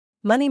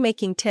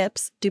Money-making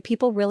tips. Do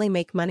people really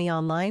make money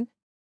online?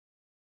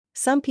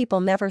 Some people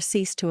never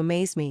cease to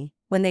amaze me.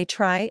 When they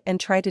try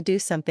to do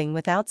something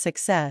without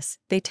success,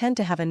 they tend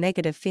to have a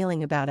negative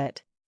feeling about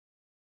it.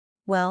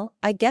 Well,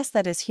 I guess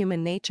that is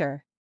human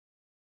nature.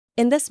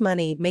 In this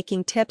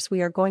money-making tips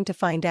we are going to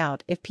find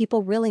out if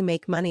people really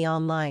make money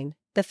online.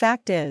 The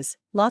fact is,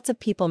 lots of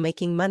people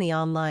making money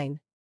online.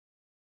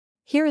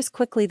 Here is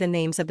quickly the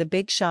names of the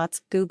big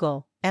shots: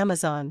 Google,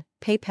 Amazon,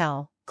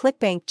 PayPal,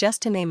 ClickBank,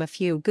 just to name a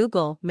few.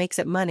 Google makes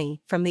its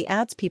money from the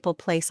ads people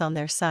place on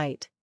their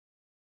site.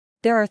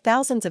 There are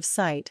thousands of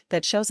sites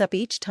that shows up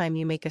each time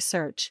you make a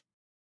search.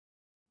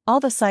 All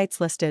the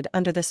sites listed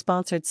under the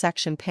sponsored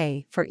section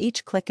pay for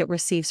each click it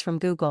receives from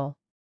Google.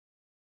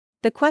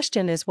 The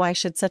question is, why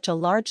should such a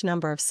large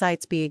number of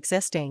sites be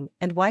existing,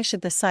 and why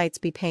should the sites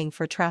be paying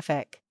for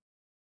traffic?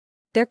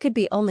 There could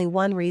be only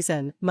one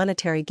reason: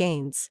 monetary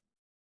gains.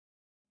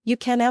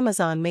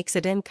 Amazon makes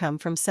its income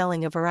from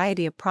selling a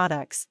variety of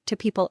products to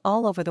people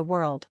all over the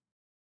world.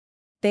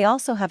 They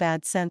also have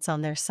AdSense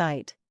on their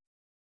site.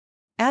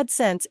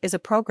 AdSense is a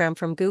program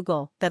from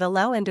Google that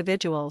allows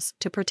individuals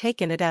to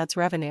partake in its ads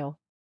revenue.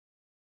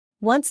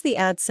 Once the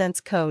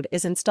AdSense code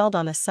is installed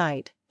on a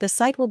site, the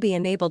site will be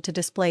enabled to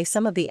display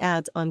some of the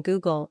ads on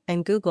Google,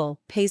 and Google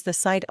pays the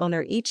site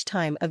owner each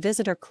time a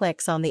visitor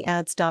clicks on the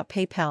ads.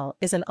 PayPal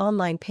is an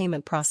online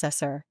payment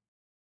processor.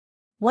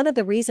 One of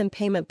the reasons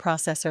payment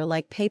processors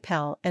like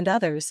PayPal and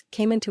others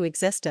came into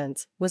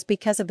existence was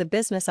because of the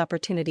business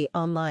opportunity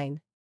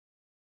online.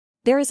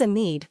 There is a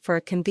need for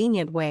a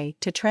convenient way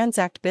to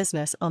transact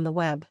business on the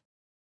web.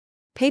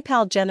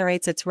 PayPal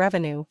generates its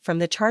revenue from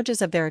the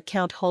charges of their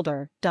account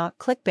holder.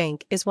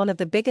 ClickBank is one of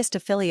the biggest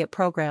affiliate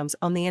programs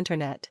on the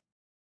internet.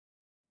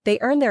 They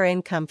earn their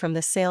income from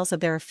the sales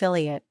of their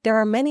affiliate. There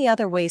are many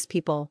other ways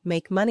people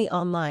make money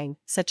online,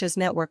 such as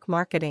network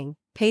marketing,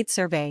 paid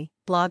survey,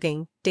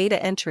 blogging,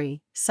 data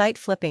entry, site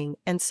flipping,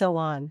 and so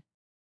on.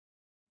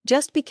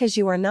 Just because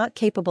you are not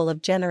capable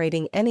of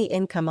generating any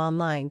income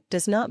online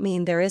does not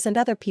mean there isn't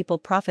other people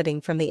profiting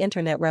from the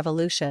internet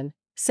revolution.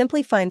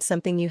 Simply find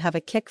something you have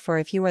a kick for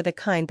if you are the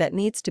kind that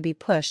needs to be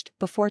pushed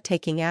before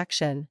taking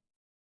action.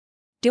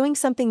 Doing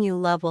something you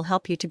love will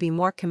help you to be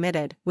more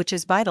committed, which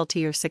is vital to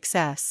your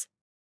success.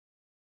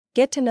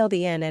 Get to know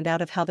the in and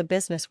out of how the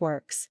business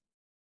works.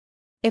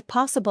 If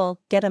possible,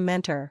 get a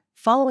mentor.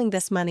 Following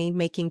this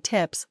money-making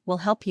tips will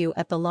help you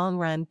at the long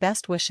run.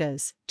 Best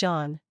wishes,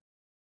 John.